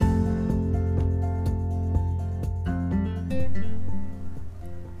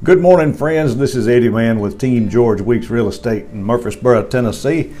Good morning, friends. This is Eddie Mann with Team George Weeks Real Estate in Murfreesboro,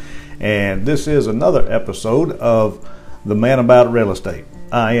 Tennessee, and this is another episode of The Man About Real Estate.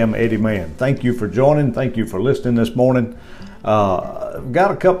 I am Eddie Mann. Thank you for joining. Thank you for listening this morning. I've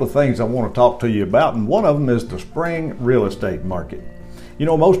got a couple of things I want to talk to you about, and one of them is the spring real estate market. You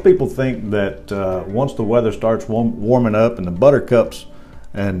know, most people think that once the weather starts warming up and the buttercups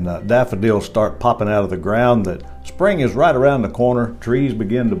and daffodils start popping out of the ground, that spring is right around the corner, trees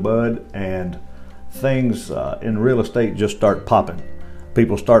begin to bud, and things in real estate just start popping.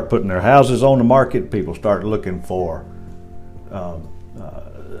 People start putting their houses on the market, people start looking for,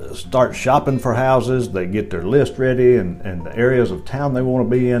 start shopping for houses, they get their list ready and the areas of town they want to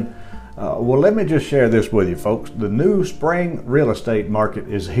be in. Well, let me just share this with you, folks. The new spring real estate market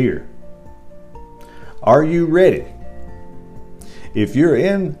is here. Are you ready? If you're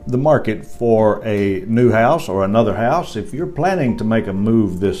in the market for a new house or another house, if you're planning to make a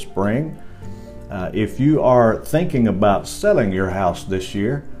move this spring, if you are thinking about selling your house this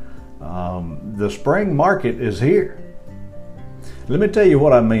year, the spring market is here. Let me tell you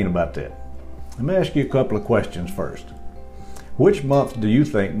what I mean about that. Let me ask you a couple of questions first. Which month do you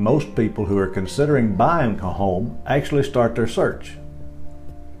think most people who are considering buying a home actually start their search?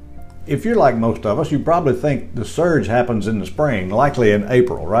 If you're like most of us, you probably think the surge happens in the spring, likely in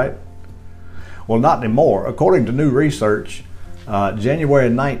April, right? Well, not anymore. According to new research, January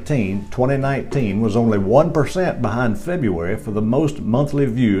 2019 was only 1% behind February for the most monthly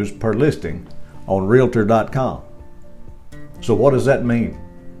views per listing on Realtor.com. So what does that mean?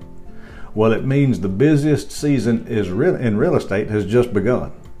 Well, it means the busiest season in real estate has just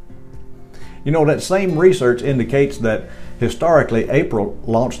begun. You know, that same research indicates that historically, April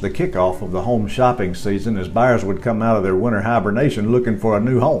launched the kickoff of the home shopping season as buyers would come out of their winter hibernation looking for a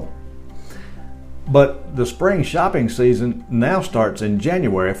new home. But the spring shopping season now starts in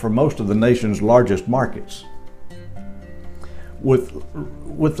January for most of the nation's largest markets.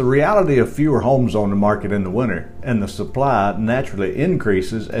 With the reality of fewer homes on the market in the winter and the supply naturally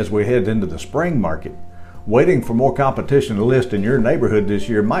increases as we head into the spring market, waiting for more competition to list in your neighborhood this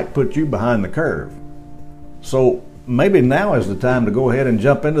year might put you behind the curve. So maybe now is the time to go ahead and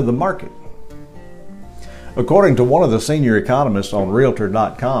jump into the market. According to one of the senior economists on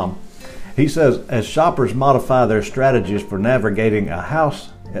Realtor.com, he says as shoppers modify their strategies for navigating a housing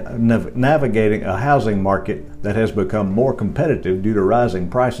market that has become more competitive due to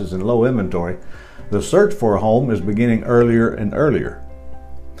rising prices and low inventory, the search for a home is beginning earlier and earlier.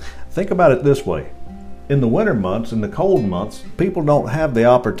 Think about it this way. In the winter months, in the cold months, people don't have the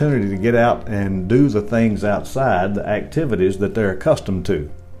opportunity to get out and do the things outside, the activities that they're accustomed to.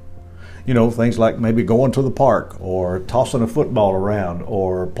 You know, things like maybe going to the park or tossing a football around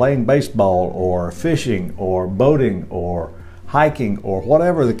or playing baseball or fishing or boating or hiking or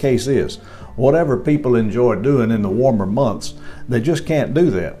whatever the case is. Whatever people enjoy doing in the warmer months, they just can't do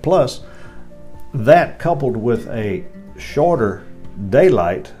that. Plus, that coupled with a shorter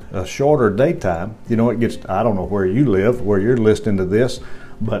daylight, a shorter daytime, you know, it gets, I don't know where you live, where you're listening to this,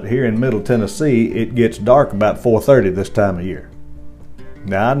 but here in Middle Tennessee, it gets dark about 4:30 this time of year.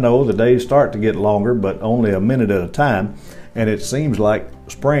 Now, I know the days start to get longer, but only a minute at a time, and it seems like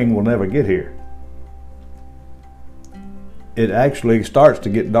spring will never get here. It actually starts to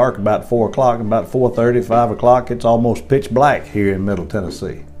get dark about 4 o'clock, about 4:30, 5 o'clock, it's almost pitch black here in Middle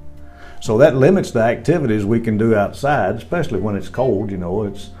Tennessee. So that limits the activities we can do outside, especially when it's cold. You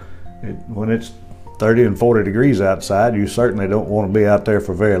know, when it's 30 and 40 degrees outside, you certainly don't want to be out there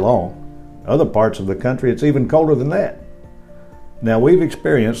for very long. Other parts of the country, it's even colder than that. Now, we've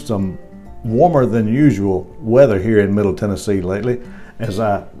experienced some warmer than usual weather here in Middle Tennessee lately. As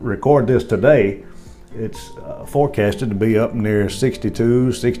I record this today, it's forecasted to be up near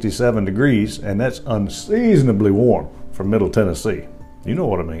 62, 67 degrees, and that's unseasonably warm for Middle Tennessee. You know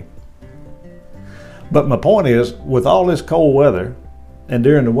what I mean. But my point is, with all this cold weather and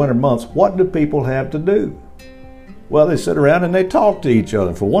during the winter months, what do people have to do? Well, they sit around and they talk to each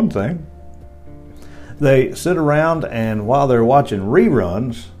other, for one thing. They sit around and while they're watching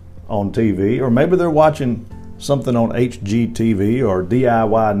reruns on TV, or maybe they're watching something on HGTV or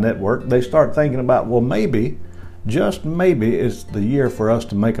DIY Network, they start thinking about, well, maybe, just maybe, it's the year for us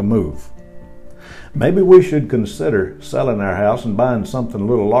to make a move. Maybe we should consider selling our house and buying something a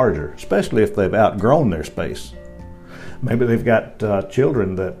little larger, especially if they've outgrown their space. Maybe they've got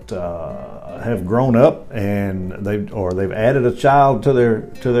children that have grown up and they've added a child to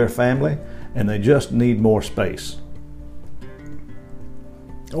their family and they just need more space.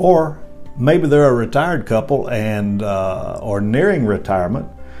 Or maybe they're a retired couple and or nearing retirement.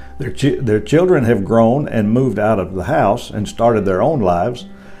 Their children have grown and moved out of the house and started their own lives,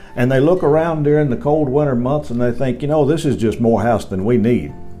 And they look around during the cold winter months and they think, you know, this is just more house than we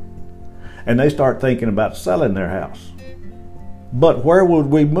need. And they start thinking about selling their house. But where would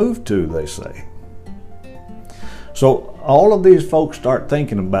we move to, they say. So all of these folks start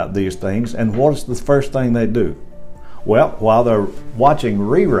thinking about these things, and what's the first thing they do? Well, while they're watching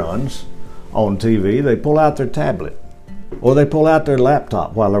reruns on TV, they pull out their tablet or they pull out their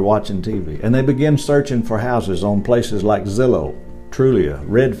laptop while they're watching TV, and they begin searching for houses on places like Zillow, Trulia,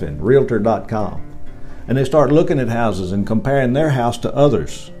 Redfin, Realtor.com. And they start looking at houses and comparing their house to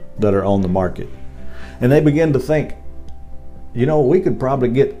others that are on the market. And they begin to think, you know, we could probably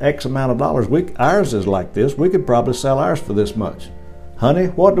get X amount of dollars. Ours is like this. We could probably sell ours for this much. Honey,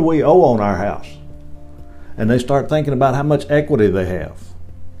 what do we owe on our house? And they start thinking about how much equity they have.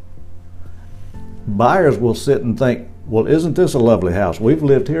 Buyers will sit and think, well, isn't this a lovely house? We've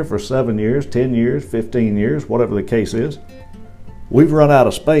lived here for 7 years, 10 years, 15 years, whatever the case is. We've run out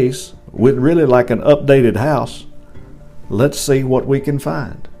of space. We'd really like an updated house. Let's see what we can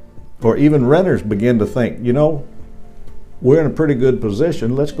find. Or even renters begin to think, you know, we're in a pretty good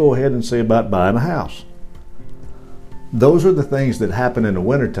position. Let's go ahead and see about buying a house. Those are the things that happen in the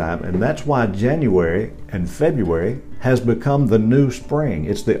wintertime, and that's why January and February has become the new spring.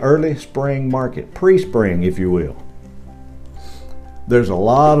 It's the early spring market, pre-spring, if you will. There's a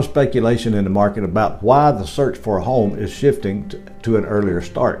lot of speculation in the market about why the search for a home is shifting to an earlier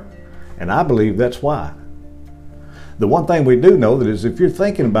start, and I believe that's why. The one thing we do know that is if you're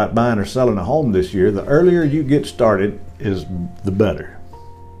thinking about buying or selling a home this year, the earlier you get started is the better.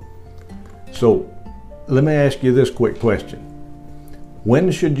 So let me ask you this quick question.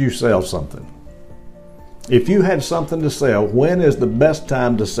 When should you sell something? If you had something to sell, when is the best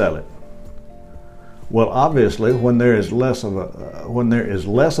time to sell it? Well, obviously, when there is less of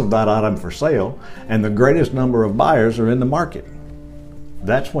that item for sale and the greatest number of buyers are in the market.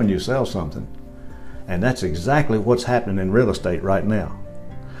 That's when you sell something. And that's exactly what's happening in real estate right now.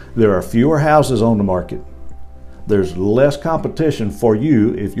 There are fewer houses on the market. There's less competition for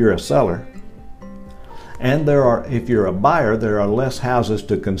you if you're a seller. And if you're a buyer, there are less houses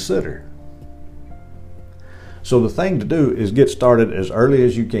to consider. So the thing to do is get started as early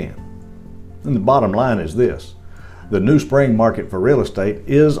as you can. And the bottom line is this: the new spring market for real estate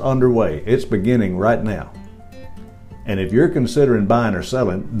is underway. It's beginning right now. And if you're considering buying or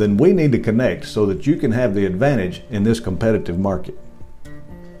selling, then we need to connect so that you can have the advantage in this competitive market.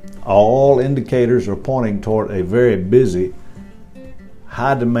 All indicators are pointing toward a very busy,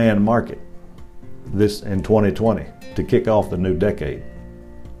 high demand market this in 2020 to kick off the new decade.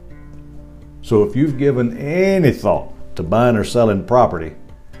 So if you've given any thought to buying or selling property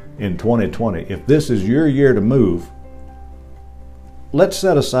in 2020, if this is your year to move, let's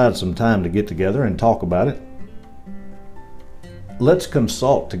set aside some time to get together and talk about it. Let's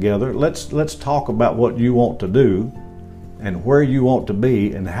consult together. Let's talk about what you want to do and where you want to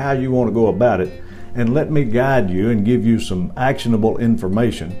be and how you want to go about it. And let me guide you and give you some actionable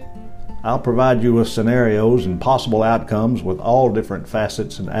information. I'll provide you with scenarios and possible outcomes with all different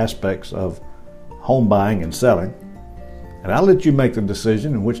facets and aspects of home buying and selling. And I'll let you make the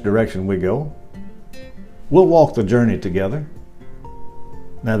decision in which direction we go. We'll walk the journey together.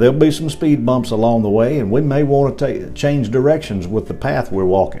 Now, there'll be some speed bumps along the way, and we may want to change directions with the path we're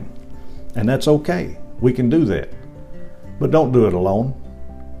walking. And that's okay. We can do that. But don't do it alone.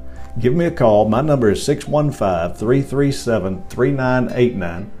 Give me a call. My number is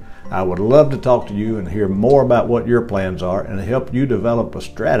 615-337-3989. I would love to talk to you and hear more about what your plans are and help you develop a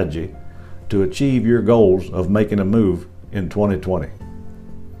strategy to achieve your goals of making a move in 2020.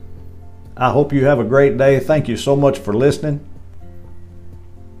 I hope you have a great day. Thank you so much for listening.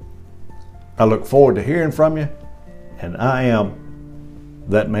 I look forward to hearing from you, and I am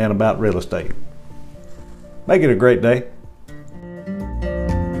that man about real estate. Make it a great day.